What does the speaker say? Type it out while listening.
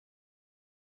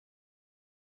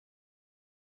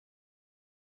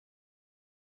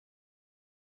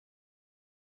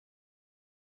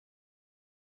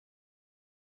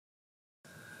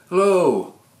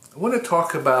Hello, I want to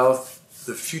talk about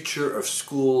the future of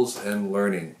schools and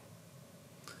learning.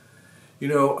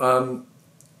 It's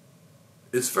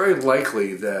very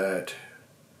likely that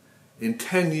in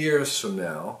 10 years from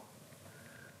now,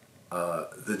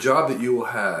 the job that you will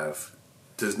have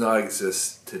does not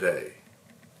exist today.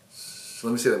 So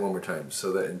let me say that one more time.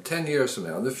 So that in 10 years from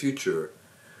now, in the future,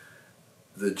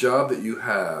 the job that you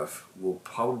have will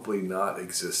probably not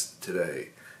exist today.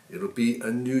 It'll be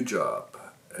a new job.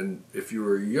 And if you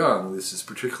are young, this is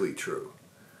particularly true.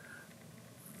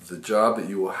 The job that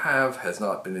you will have has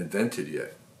not been invented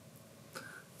yet.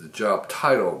 The job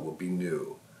title will be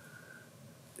new.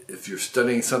 If you're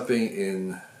studying something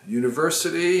in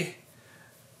university,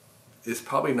 it's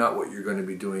probably not what you're going to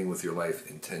be doing with your life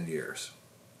in 10 years.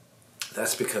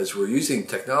 That's because we're using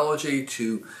technology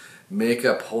to make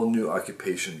up whole new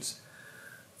occupations.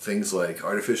 Things like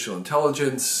artificial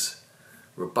intelligence,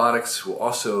 robotics will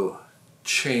also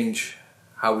change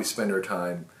how we spend our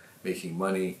time making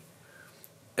money.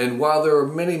 And while there are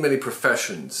many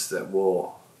professions that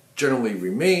will generally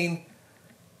remain,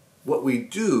 what we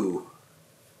do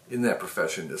in that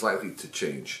profession is likely to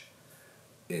change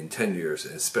in 10 years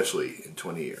and especially in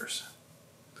 20 years.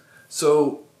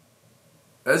 So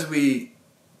as we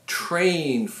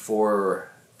train for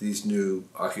these new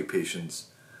occupations,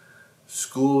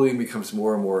 schooling becomes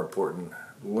more and more important,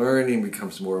 learning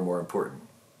becomes more and more important.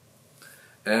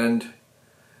 And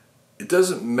it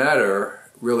doesn't matter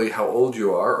really how old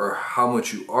you are or how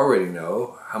much you already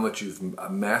know, how much you've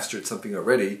mastered something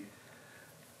already.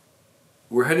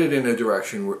 We're headed in a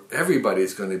direction where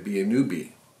everybody's going to be a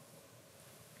newbie.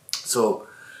 So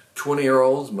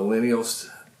 20-year-olds, millennials,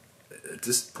 at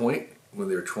this point, when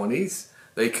they're 20s,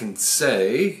 they can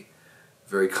say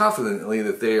very confidently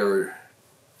that they are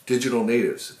digital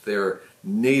natives. They're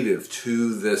native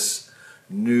to this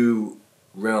new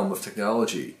realm of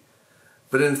technology.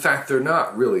 But in fact, they're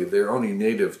not really. They're only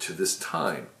native to this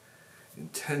time. In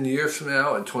 10 years from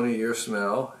now and 20 years from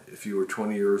now, if you were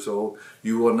 20 years old,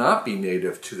 you will not be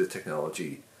native to the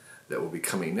technology that will be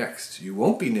coming next. You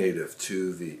won't be native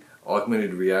to the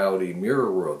augmented reality mirror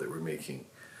world that we're making.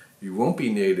 You won't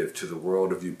be native to the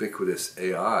world of ubiquitous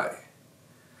AI.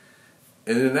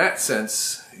 And in that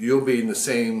sense, you'll be in the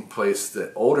same place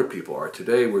that older people are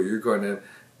today, where you're going to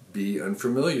be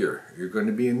unfamiliar. You're going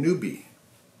to be a newbie.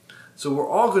 So we're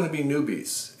all going to be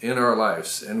newbies in our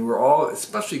lives, and we're all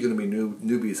especially going to be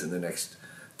newbies in the next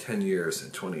 10 years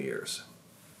and 20 years.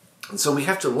 And so we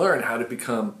have to learn how to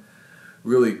become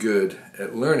really good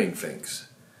at learning things,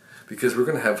 because we're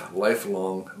going to have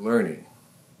lifelong learning.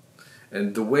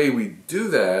 And the way we do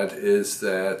that is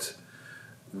that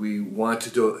we want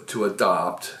to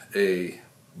adopt a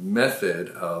method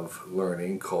of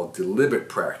learning called deliberate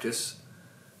practice,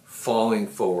 falling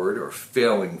forward or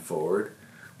failing forward,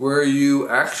 where you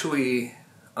actually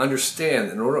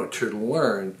understand in order to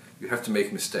learn, you have to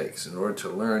make mistakes. In order to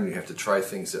learn, you have to try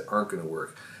things that aren't going to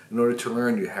work. In order to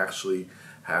learn, you actually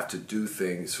have to do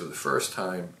things for the first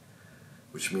time,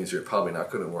 which means they're probably not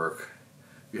going to work.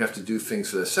 You have to do things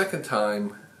for the second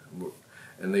time,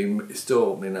 and they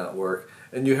still may not work.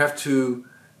 And you have to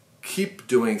keep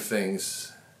doing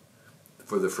things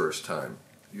for the first time.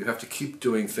 You have to keep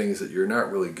doing things that you're not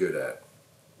really good at.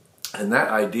 And that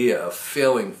idea of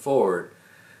failing forward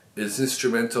is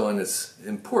instrumental, and it's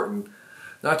important,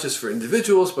 not just for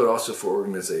individuals, but also for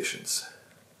organizations.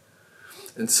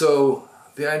 And so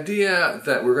the idea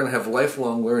that we're going to have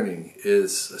lifelong learning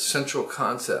is a central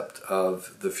concept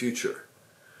of the future.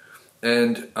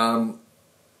 And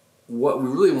what we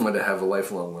really want to have a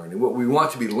lifelong learning, what we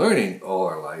want to be learning all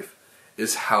our life,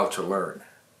 is how to learn.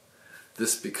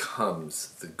 This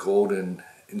becomes the golden,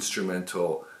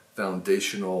 instrumental,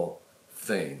 foundational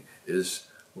thing, is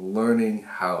learning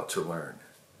how to learn.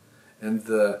 And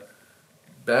the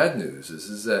bad news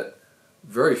is that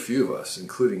very few of us,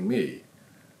 including me,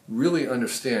 really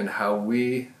understand how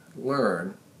we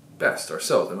learn best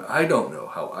ourselves. And I don't know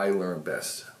how I learn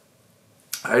best.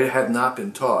 I have not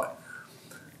been taught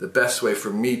the best way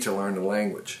for me to learn a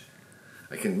language.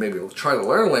 I can maybe try to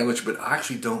learn a language, but I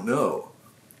actually don't know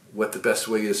what the best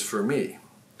way is for me.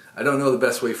 I don't know the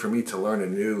best way for me to learn a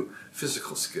new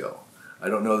physical skill. I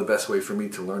don't know the best way for me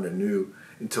to learn a new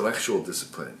intellectual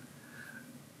discipline.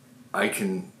 I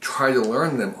can try to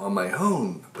learn them on my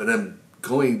own, but I'm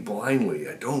going blindly.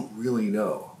 I don't really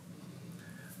know.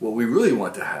 What we really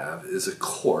want to have is a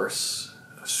course,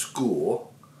 a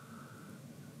school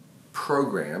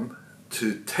program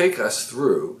to take us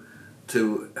through,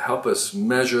 to help us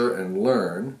measure and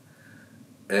learn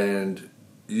and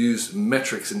use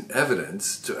metrics and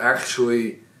evidence to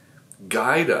actually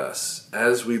guide us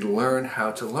as we learn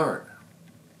how to learn.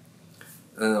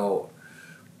 You know,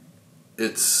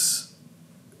 it's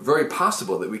very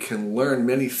possible that we can learn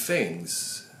many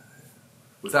things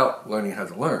without learning how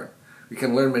to learn. We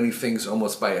can learn many things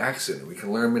almost by accident. We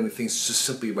can learn many things just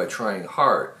simply by trying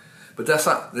hard. But that's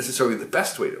not necessarily the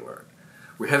best way to learn.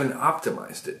 We haven't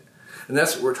optimized it. And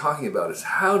that's what we're talking about, is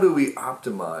how do we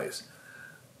optimize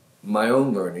my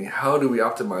own learning? How do we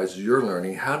optimize your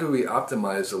learning? How do we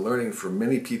optimize the learning for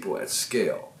many people at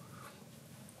scale?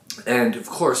 And of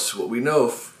course, what we know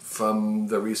from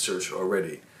the research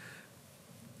already,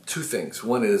 two things.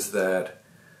 One is that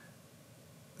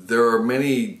there are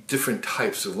many different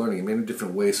types of learning, many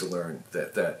different ways to learn.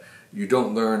 That you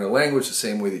don't learn a language the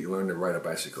same way that you learn to ride a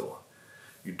bicycle.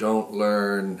 You don't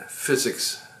learn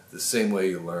physics the same way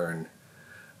you learn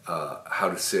how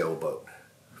to sail a boat.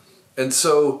 And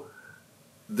so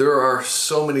there are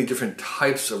so many different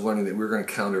types of learning that we're going to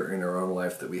encounter in our own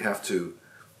life that we have to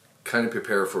kind of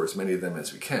prepare for as many of them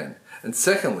as we can. And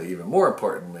secondly, even more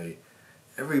importantly,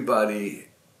 everybody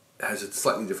has a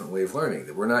slightly different way of learning,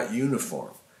 that we're not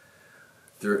uniform.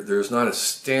 There's not a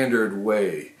standard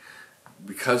way.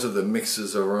 Because of the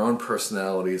mixes of our own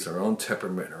personalities, our own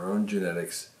temperament, our own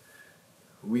genetics,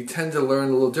 we tend to learn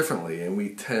a little differently, and we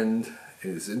tend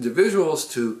as individuals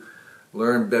to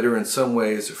learn better in some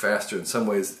ways or faster in some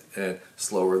ways and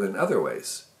slower than other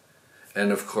ways.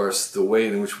 And of course, the way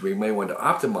in which we may want to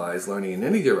optimize learning in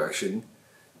any direction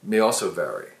may also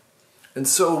vary. And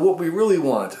so what we really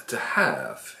want to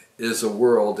have is a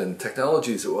world and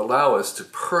technologies that will allow us to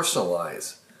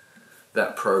personalize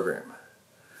that program,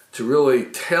 to really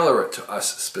tailor it to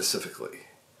us specifically.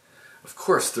 Of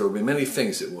course, there will be many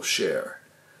things that we'll share,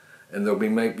 and there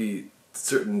might be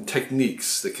certain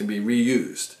techniques that can be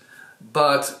reused.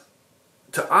 But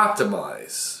to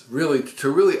optimize,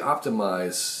 to really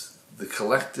optimize the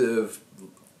collective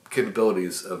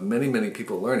capabilities of many, many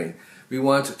people learning, we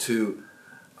want to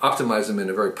optimize them in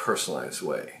a very personalized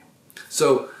way.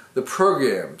 So the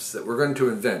programs that we're going to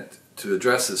invent to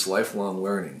address this lifelong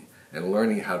learning and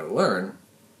learning how to learn,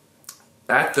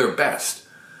 at their best,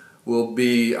 will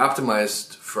be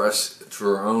optimized for us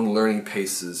for our own learning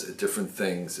paces at different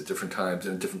things, at different times,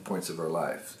 and at different points of our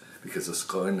lives, because it's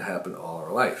going to happen all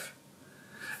our life.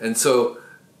 And so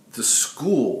the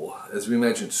school, as we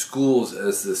mentioned, schools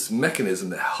as this mechanism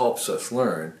that helps us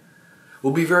learn,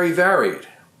 will be very varied.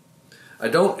 I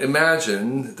don't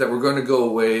imagine that we're going to go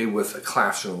away with a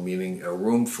classroom, meaning a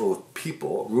room full of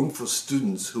people, a room full of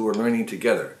students who are learning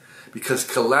together, because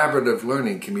collaborative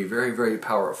learning can be very, very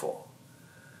powerful.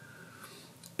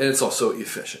 And it's also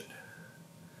efficient.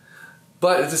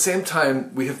 But at the same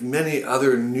time, we have many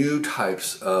other new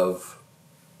types of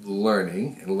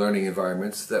learning and learning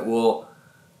environments that will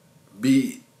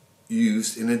be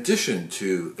used in addition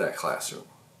to that classroom.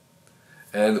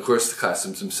 And of course, the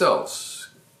classrooms themselves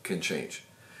can change.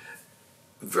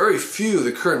 Very few of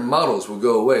the current models will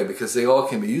go away because they all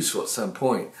can be useful at some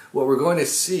point. What we're going to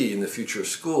see in the future of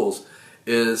schools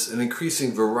is an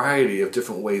increasing variety of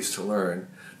different ways to learn,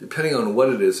 depending on what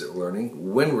it is that we're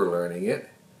learning, when we're learning it,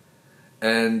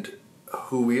 and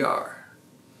who we are.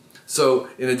 So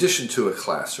in addition to a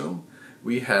classroom,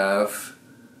 we have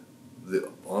the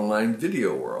online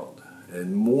video world.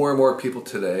 And more people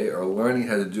today are learning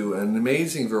how to do an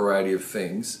amazing variety of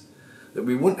things that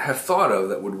we wouldn't have thought of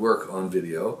that would work on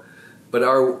video, but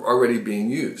are already being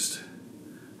used.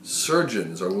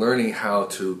 Surgeons are learning how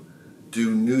to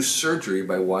do new surgery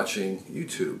by watching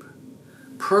YouTube.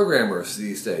 Programmers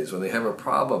these days, when they have a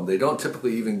problem, they don't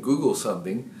typically even Google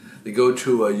something. They go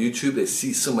to YouTube, they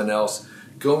see someone else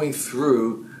going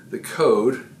through the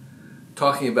code,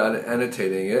 talking about it,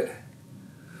 annotating it.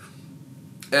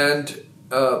 And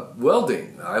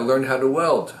welding. I learned how to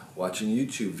weld watching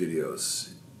YouTube videos.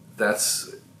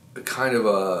 That's a kind of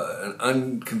an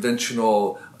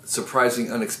unconventional,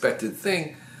 surprising, unexpected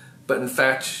thing, but in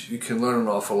fact you can learn an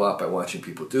awful lot by watching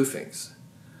people do things.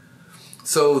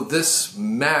 So this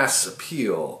mass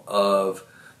appeal of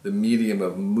the medium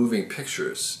of moving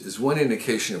pictures is one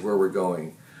indication of where we're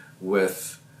going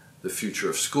with the future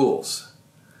of schools.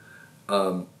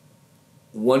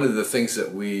 One of the things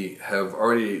that we have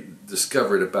already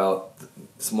discovered about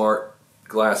smart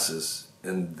glasses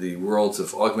in the worlds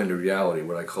of augmented reality,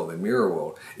 what I call the mirror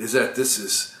world, is that this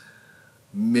is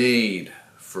made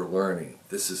for learning.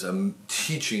 This is a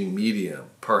teaching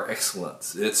medium par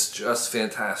excellence. It's just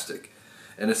fantastic.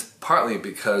 And it's partly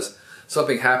because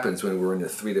something happens when we're in the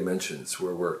 3 dimensions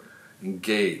where we're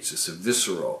engaged. It's a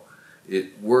visceral.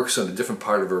 It works on a different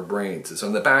part of our brains. It's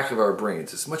on the back of our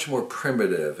brains. It's much more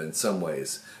primitive in some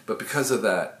ways. But because of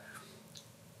that,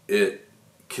 it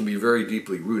can be very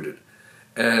deeply rooted.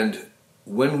 And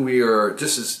when we are,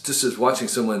 just as watching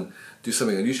someone do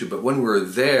something on YouTube, but when we're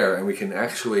there and we can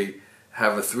actually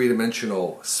have a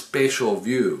three-dimensional spatial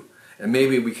view, and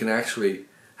maybe we can actually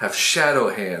have shadow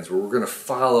hands where we're going to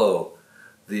follow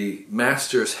the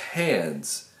master's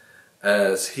hands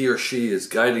as he or she is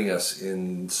guiding us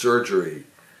in surgery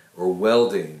or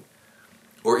welding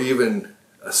or even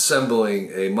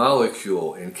assembling a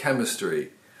molecule in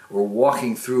chemistry or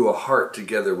walking through a heart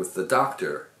together with the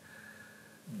doctor.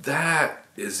 That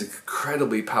is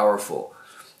incredibly powerful.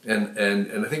 And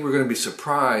I think we're going to be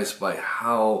surprised by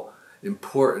how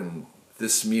important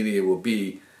this media will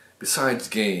be, besides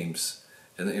games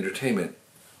and the entertainment,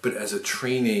 but as a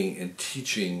training and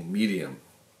teaching medium.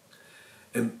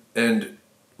 And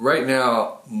right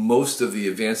now, most of the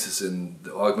advances in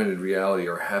the augmented reality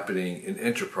are happening in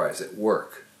enterprise, at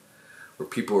work, where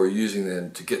people are using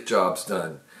them to get jobs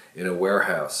done in a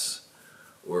warehouse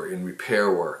or in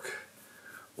repair work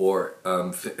or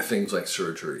things like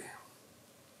surgery.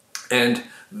 And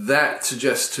that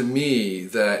suggests to me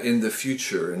that in the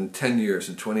future, in 10 years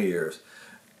and 20 years,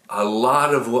 a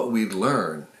lot of what we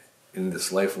learn in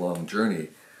this lifelong journey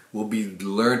will be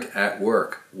learned at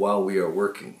work while we are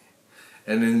working.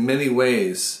 And in many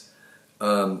ways,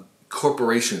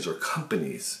 corporations or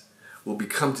companies will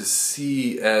become to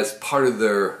see as part of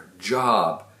their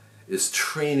job is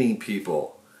training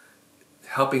people,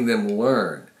 helping them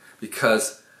learn,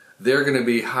 because they're going to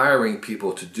be hiring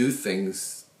people to do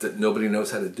things that nobody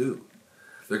knows how to do.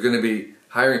 They're going to be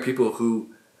hiring people who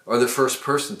are the first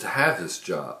person to have this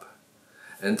job.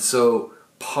 And so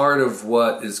part of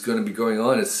what is going to be going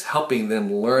on is helping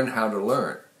them learn how to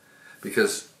learn,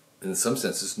 because in some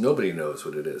senses nobody knows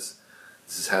what it is.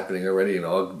 This is happening already in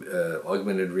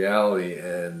augmented reality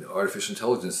and artificial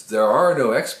intelligence. There are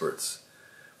no experts.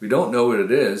 We don't know what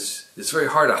it is. It's very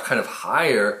hard to kind of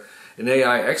hire an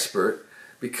AI expert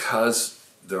because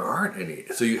there aren't any.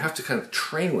 So you have to kind of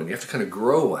train one. You have to kind of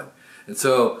grow one. And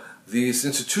so these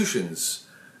institutions,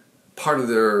 part of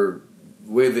their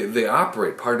way they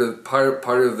operate, part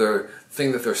of their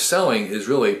thing that they're selling is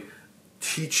really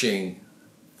teaching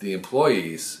the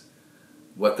employees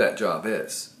what that job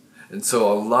is. And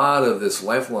so a lot of this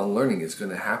lifelong learning is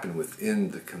going to happen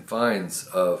within the confines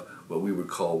of what we would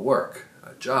call work,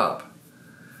 a job.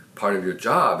 Part of your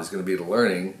job is going to be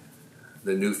learning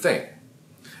the new thing.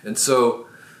 And so,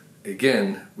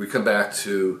 again, we come back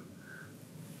to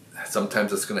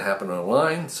sometimes it's going to happen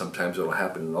online, sometimes it'll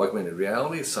happen in augmented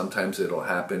reality, sometimes it'll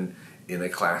happen in a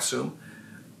classroom,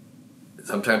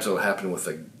 sometimes it'll happen with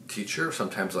a teacher,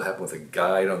 sometimes it'll happen with a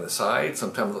guide on the side,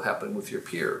 sometimes it'll happen with your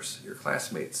peers, your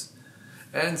classmates,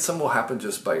 and some will happen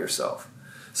just by yourself.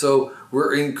 So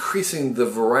we're increasing the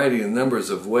variety and numbers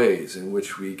of ways in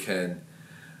which we can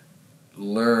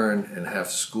learn and have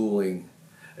schooling.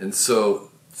 And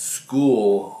so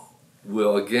school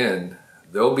will, again,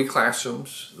 there'll be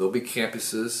classrooms, there'll be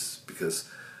campuses, because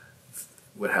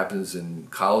what happens in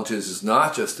colleges is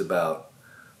not just about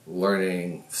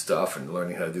learning stuff and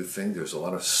learning how to do things. There's a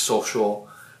lot of social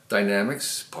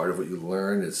dynamics. Part of what you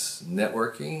learn is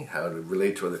networking, how to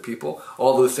relate to other people.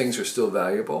 All those things are still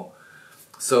valuable.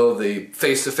 So the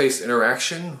face-to-face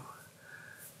interaction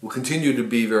will continue to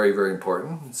be very, very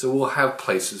important. So we'll have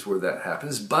places where that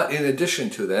happens. But in addition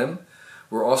to them,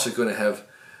 we're also going to have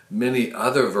many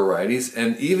other varieties.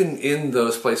 And even in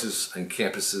those places and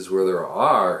campuses where there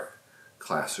are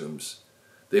classrooms,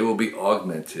 they will be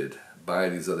augmented by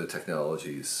these other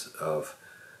technologies of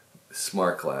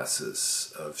smart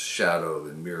glasses, of shadow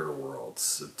and mirror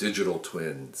worlds, of digital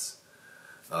twins,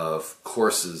 of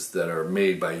courses that are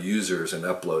made by users and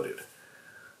uploaded,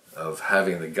 of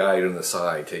having the guide on the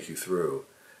side take you through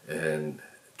and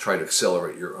try to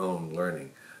accelerate your own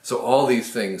learning. So all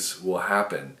these things will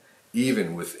happen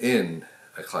even within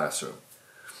a classroom.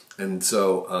 And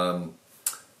so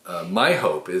my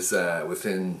hope is that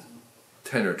within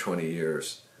 10 or 20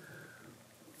 years,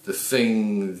 the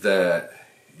thing that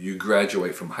you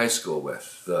graduate from high school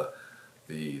with, the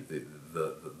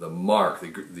mark,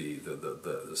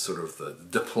 the sort of the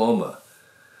diploma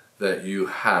that you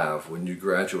have when you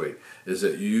graduate, is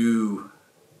that you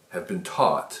have been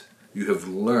taught, you have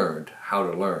learned how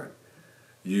to learn.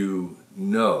 You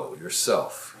know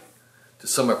yourself, to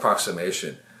some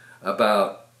approximation,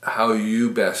 about how you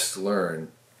best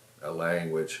learn a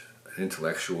language, an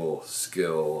intellectual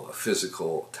skill, a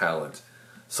physical talent,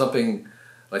 something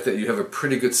like that. You have a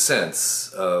pretty good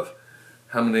sense of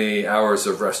how many hours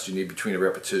of rest you need between a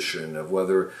repetition, of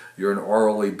whether you're an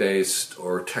orally based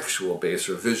or textual based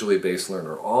or visually based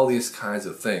learner, all these kinds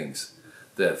of things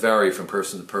that vary from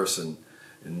person to person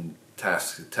and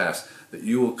task to task, that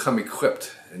you will come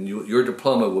equipped, and your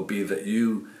diploma will be that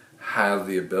you have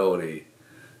the ability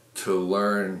to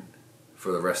learn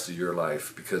for the rest of your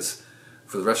life, because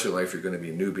for the rest of your life you're going to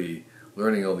be a newbie,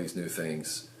 learning all these new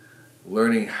things,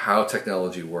 learning how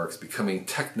technology works, becoming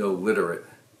techno-literate,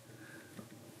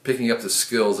 picking up the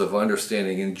skills of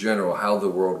understanding in general how the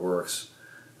world works,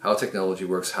 how technology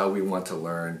works, how we want to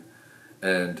learn,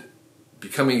 and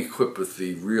becoming equipped with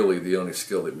really the only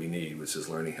skill that we need, which is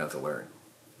learning how to learn.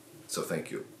 So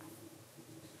thank you.